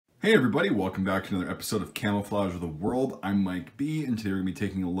Hey everybody, welcome back to another episode of Camouflage of the World. I'm Mike B, and today we're going to be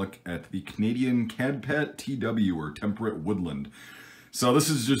taking a look at the Canadian CADPAT TW, or Temperate Woodland. So this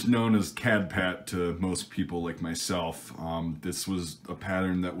is just known as CADPAT to most people like myself. This was a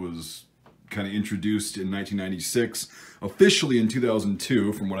pattern that was kind of introduced in 1996, officially in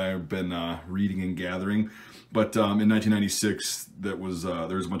 2002 from what I've been reading and gathering. But in 1996, there was a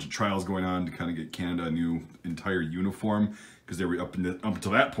bunch of trials going on to kind of get Canada a new entire uniform, because they were up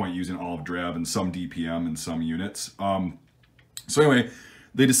until that point using olive drab and some DPM and some units. So anyway,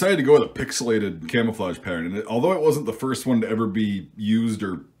 they decided to go with a pixelated camouflage pattern. And although it wasn't the first one to ever be used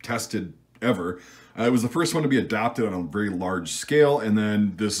or tested ever, it was the first one to be adopted on a very large scale. And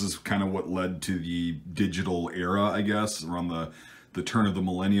then this is kind of what led to the digital era, I guess. Around the turn of the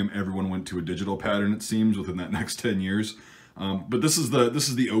millennium, everyone went to a digital pattern, it seems, within that next 10 years. But this is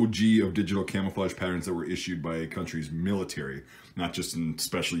the OG of digital camouflage patterns that were issued by a country's military, not just in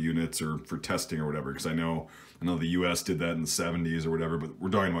special units or for testing or whatever, because I know the US did that in the 70s or whatever, but we're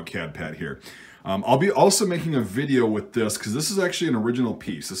talking about CADPAT here. I'll be also making a video with this, because this is actually an original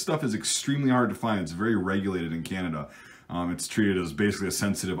piece. This stuff is extremely hard to find. It's very regulated in Canada. It's treated as basically a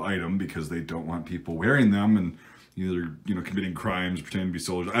sensitive item because they don't want people wearing them and either committing crimes, pretending to be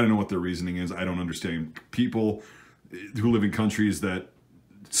soldiers. I don't know what their reasoning is. I don't understand people who live in countries that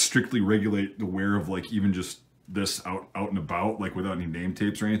strictly regulate the wear of like even just this out and about, like without any name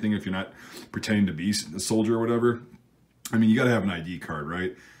tapes or anything, if you're not pretending to be a soldier or whatever. I mean, you got to have an ID card,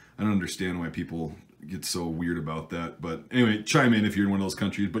 right? I don't understand why people get so weird about that. But anyway, chime in if you're in one of those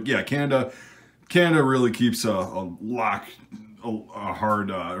countries. But yeah, Canada really keeps a hard,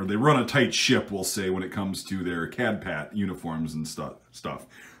 or they run a tight ship, we'll say, when it comes to their CADPAT uniforms and stuff.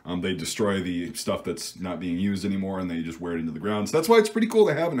 They destroy the stuff that's not being used anymore, and they just wear it into the ground. So that's why it's pretty cool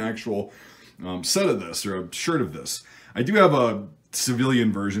to have an actual set of this, or a shirt of this. I do have a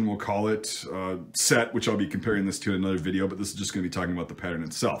civilian version, we'll call it, set, which I'll be comparing this to in another video, but this is just going to be talking about the pattern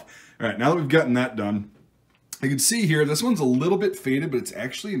itself. All right, now that we've gotten that done, you can see here, this one's a little bit faded, but it's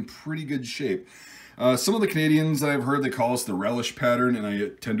actually in pretty good shape. Some of the Canadians I've heard, they call us the relish pattern, and I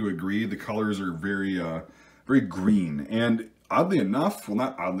tend to agree. The colors are very green. And oddly enough, well,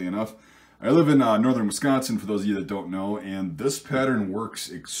 not oddly enough, I live in northern Wisconsin, for those of you that don't know, and this pattern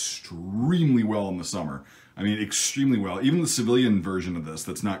works extremely well in the summer. I mean, extremely well. Even the civilian version of this,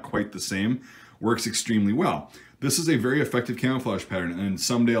 that's not quite the same, works extremely well. This is a very effective camouflage pattern, and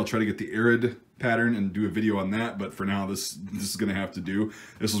someday I'll try to get the arid pattern and do a video on that, but for now, this is going to have to do.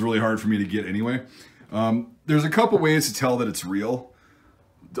 This was really hard for me to get anyway. There's a couple ways to tell that it's real.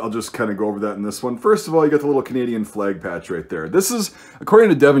 I'll just kind of go over that in this one. First of all, you got the little Canadian flag patch right there. This is, according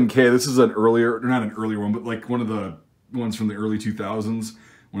to Devin K, this is an earlier, not an earlier one, but like one of the ones from the early 2000s,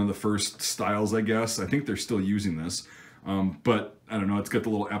 one of the first styles, I guess. I think they're still using this. But I don't know, it's got the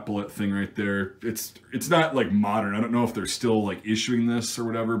little epaulet thing right there. It's not like modern. I don't know if they're still like issuing this or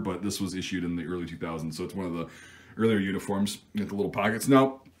whatever, but this was issued in the early 2000s, so it's one of the earlier uniforms. You got the little pockets.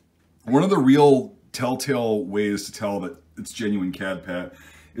 Now, one of the real telltale ways to tell that it's genuine CADPAT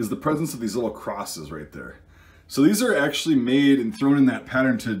is the presence of these little crosses right there. So these are actually made and thrown in that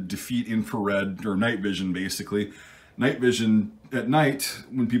pattern to defeat infrared, or night vision, basically. Night vision at night,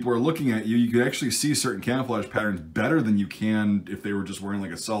 when people are looking at you, you could actually see certain camouflage patterns better than you can if they were just wearing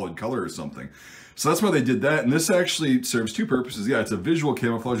like a solid color or something. So that's why they did that, and this actually serves two purposes. Yeah, it's a visual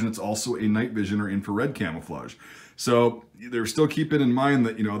camouflage, and it's also a night vision or infrared camouflage. So they're still keeping in mind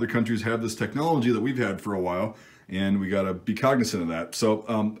that, other countries have this technology that we've had for a while, and we got to be cognizant of that. So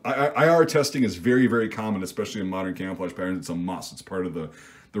IR testing is very, very common, especially in modern camouflage patterns. It's a must. It's part of the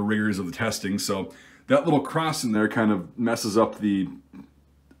rigors of the testing. So that little cross in there kind of messes up the,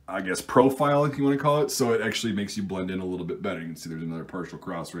 I guess, profile, if you want to call it. So it actually makes you blend in a little bit better. You can see there's another partial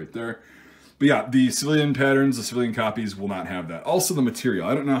cross right there. But yeah, the civilian patterns, the civilian copies will not have that. Also the material,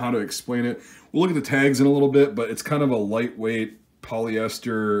 I don't know how to explain it. We'll look at the tags in a little bit, but it's kind of a lightweight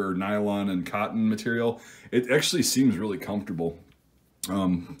polyester or nylon and cotton material. It actually seems really comfortable.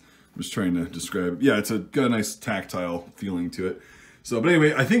 I'm just trying to describe it. Yeah, it's got a nice tactile feeling to it. So, but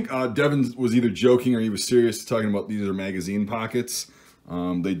anyway, I think Devin was either joking or he was serious talking about these are magazine pockets.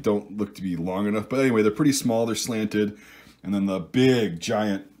 They don't look to be long enough, but anyway, they're pretty small, they're slanted. And then the big,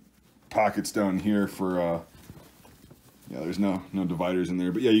 giant pockets down here for, yeah, there's no dividers in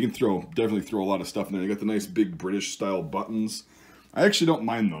there. But yeah, you can definitely throw a lot of stuff in there. You got the nice big British style buttons. I actually don't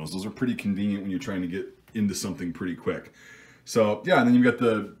mind those. Those are pretty convenient when you're trying to get into something pretty quick. So yeah, and then you've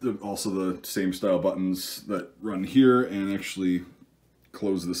got also the same style buttons that run here and actually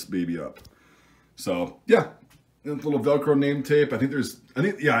close this baby up. So yeah, little Velcro name tape. I think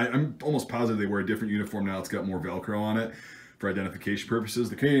yeah, I'm almost positive they wear a different uniform now. It's got more Velcro on it. for identification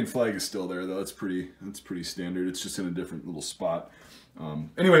purposes. The Canadian flag is still there though. That's pretty standard. It's just in a different little spot.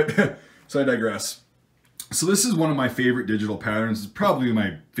 Anyway, so I digress. So this is one of my favorite digital patterns. It's probably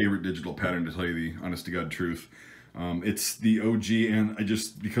my favorite digital pattern, to tell you the honest to God truth. It's the OG, and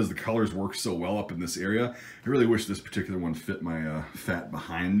because the colors work so well up in this area, I really wish this particular one fit my fat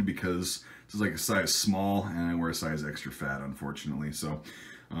behind, because this is like a size small and I wear a size extra fat, unfortunately. So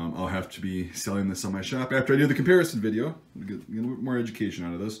I'll have to be selling this on my shop after I do the comparison video. Get a little bit more education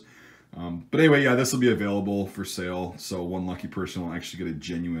out of this. But anyway, yeah, this will be available for sale. So one lucky person will actually get a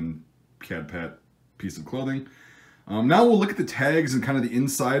genuine CADPAT piece of clothing. Now we'll look at the tags and kind of the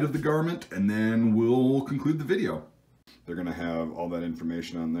inside of the garment, and then we'll conclude the video. They're going to have all that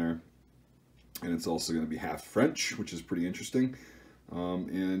information on there, and it's also going to be half French, which is pretty interesting.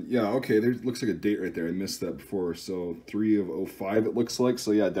 And yeah, okay, there looks like a date right there. I missed that before. So 3/05 it looks like.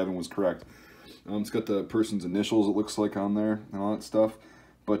 So yeah, Devin was correct. It's got the person's initials, it looks like, on there and all that stuff.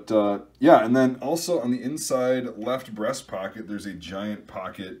 But yeah, and then also on the inside left breast pocket, there's a giant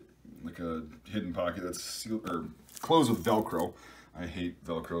pocket, like a hidden pocket that's sealed, or closed with Velcro. I hate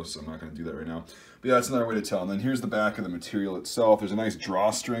Velcro, so I'm not going to do that right now. But yeah, that's another way to tell. And then here's the back of the material itself. There's a nice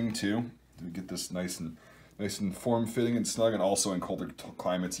drawstring too, to get this nice and form-fitting and snug. And also in colder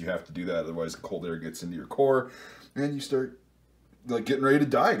climates, you have to do that, otherwise cold air gets into your core, and you start like getting ready to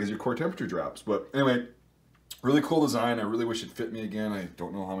die because your core temperature drops. But anyway, really cool design. I really wish it fit me again. I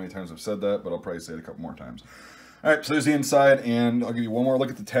don't know how many times I've said that, but I'll probably say it a couple more times. All right, so there's the inside, and I'll give you one more look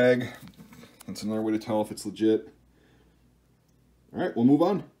at the tag. That's another way to tell if it's legit. All right, we'll move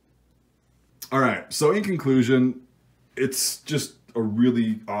on. All right, so in conclusion, it's just a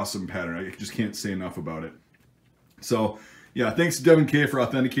really awesome pattern. I just can't say enough about it. So yeah, thanks to Devin K for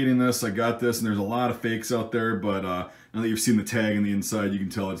authenticating this. I got this, and there's a lot of fakes out there, but now that you've seen the tag on the inside, you can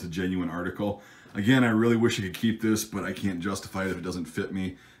tell it's a genuine article. Again, I really wish I could keep this, but I can't justify it if it doesn't fit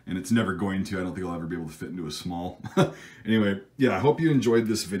me, and it's never going to. I don't think I'll ever be able to fit into a small. Anyway, yeah, I hope you enjoyed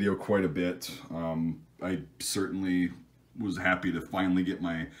this video quite a bit. I certainly was happy to finally get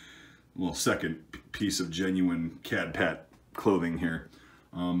my second piece of genuine CADPAT clothing here.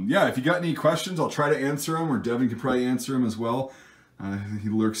 Yeah, if you got any questions, I'll try to answer them, or Devin can probably answer them as well. He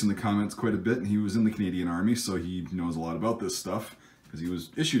lurks in the comments quite a bit, and he was in the Canadian Army, so he knows a lot about this stuff because he was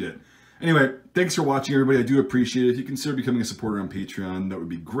issued it. Anyway, thanks for watching, everybody. I do appreciate it. If you consider becoming a supporter on Patreon, that would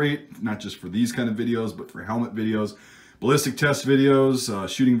be great, not just for these kind of videos, but for helmet videos, ballistic test videos,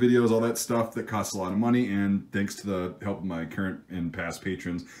 shooting videos, all that stuff that costs a lot of money. And thanks to the help of my current and past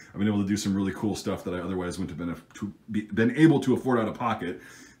patrons, I've been able to do some really cool stuff that I otherwise wouldn't have been able to afford out of pocket.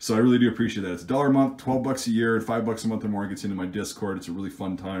 So I really do appreciate that. It's $1 a month, 12 bucks a year, $5 a month or more. It gets into my Discord. It's a really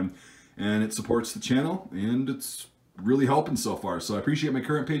fun time, and it supports the channel, and it's really helping so far. So I appreciate my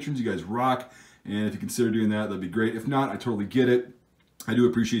current patrons. You guys rock. And if you consider doing that, that'd be great. If not, I totally get it. I do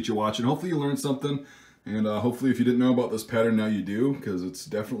appreciate you watching. Hopefully you learned something. And hopefully if you didn't know about this pattern, now you do, because it's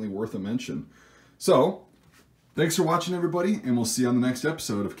definitely worth a mention. So, thanks for watching, everybody, and we'll see you on the next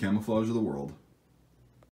episode of Camouflage of the World.